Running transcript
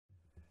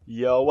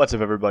Yo, what's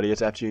up everybody?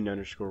 It's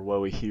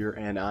FGNU_Woey here,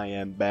 and I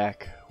am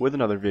back with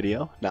another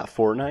video. Not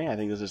Fortnite. I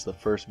think this is the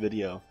first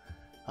video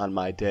on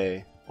my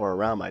day, or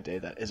around my day,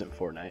 that isn't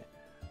Fortnite.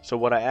 So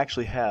what I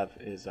actually have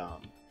is a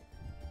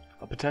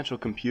potential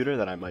computer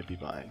that I might be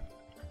buying.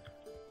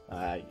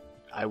 I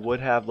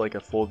would have like a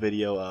full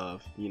video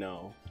of,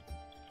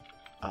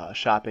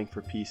 shopping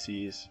for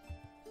PCs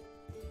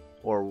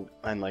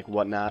and like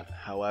whatnot.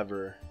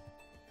 However,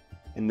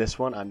 in this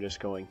one I'm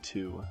just going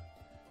to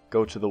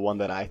go to the one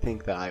that I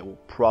think that I will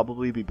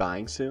probably be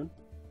buying soon.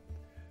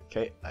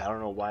 Okay, I don't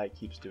know why it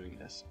keeps doing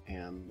this.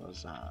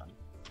 Amazon.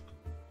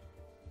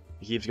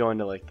 It keeps going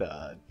to like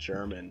the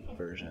German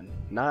version.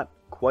 Not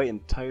quite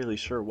entirely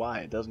sure why.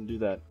 It doesn't do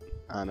that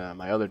on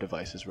my other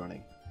devices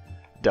running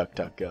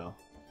DuckDuckGo.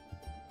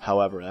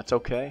 However, that's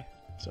okay.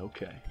 It's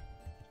okay.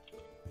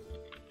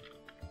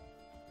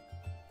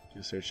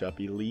 Just search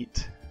up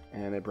Elite,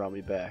 and it brought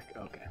me back.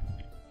 Okay.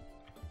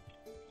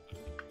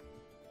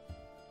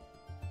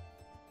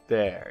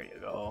 There you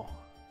go.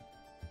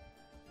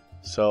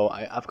 So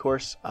of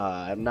course,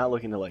 I'm not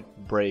looking to like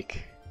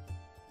break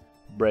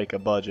a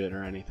budget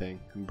or anything,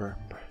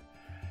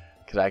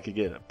 because I could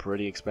get a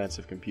pretty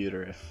expensive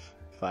computer if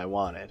I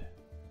wanted.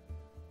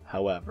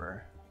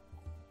 However,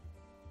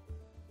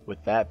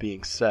 with that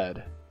being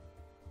said,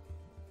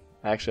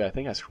 actually I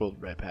think I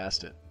scrolled right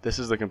past it. This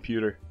is the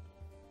computer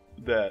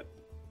that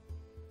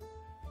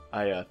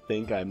I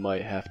think I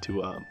might have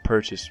to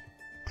purchase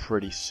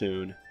pretty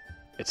soon.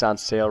 It's on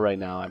sale right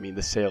now. I mean,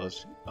 the sale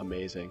is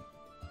amazing.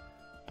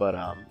 But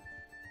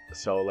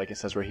so like it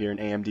says right here, an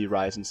AMD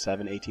Ryzen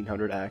 7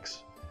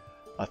 1800X,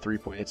 it's a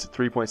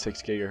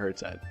 3.6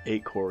 gigahertz at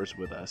 8 cores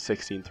with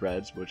 16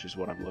 threads, which is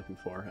what I'm looking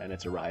for, and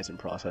it's a Ryzen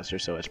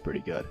processor, so it's pretty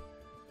good.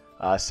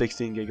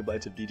 16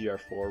 gigabytes of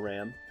DDR4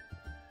 RAM,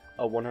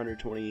 a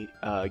 120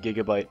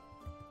 gigabyte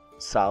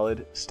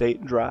solid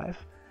state drive,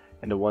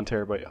 and a 1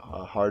 terabyte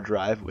hard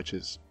drive, which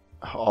is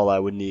all I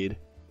would need.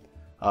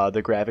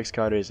 The graphics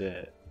card is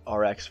a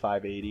RX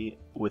 580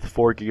 with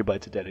 4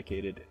 gigabytes of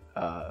dedicated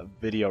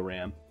video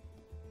RAM,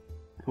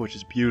 which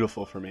is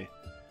beautiful for me.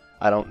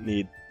 I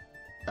play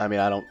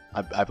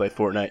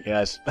Fortnite,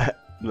 yes.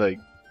 Like,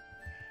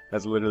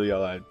 that's literally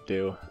all I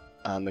do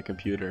on the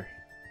computer.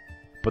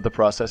 But the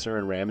processor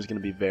and RAM is going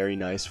to be very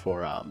nice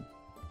for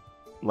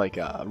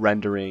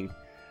rendering,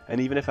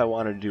 and even if I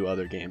wanted to do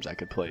other games, I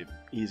could play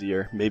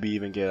easier. Maybe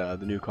even get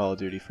the new Call of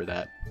Duty for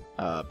that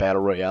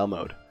Battle Royale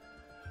mode.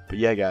 But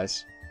yeah,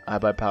 guys, I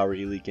buy Power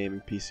Elite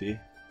Gaming PC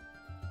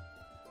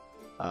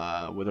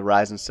with a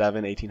Ryzen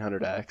 7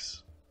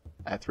 1800X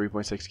at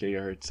 3.6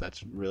 gigahertz.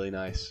 That's really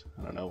nice.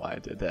 I don't know why I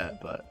did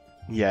that, but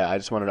yeah, I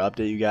just wanted to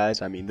update you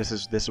guys. I mean, this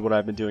is what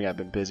I've been doing. I've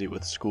been busy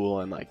with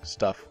school and like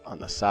stuff on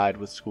the side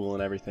with school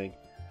and everything.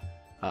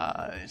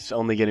 It's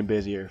only getting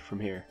busier from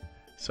here.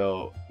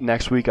 So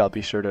next week I'll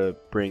be sure to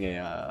bring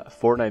a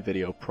Fortnite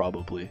video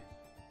probably.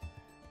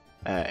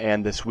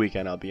 And this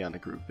weekend I'll be on the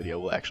group video.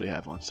 We'll actually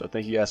have one. So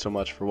thank you guys so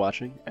much for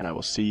watching, and I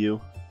will see you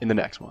in the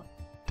next one.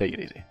 Take it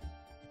easy.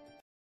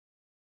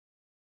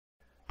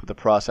 But the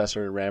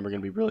processor and RAM are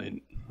going to be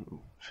really...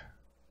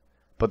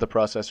 But the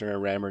processor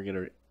and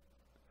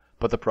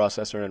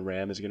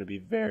RAM is going to be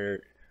very...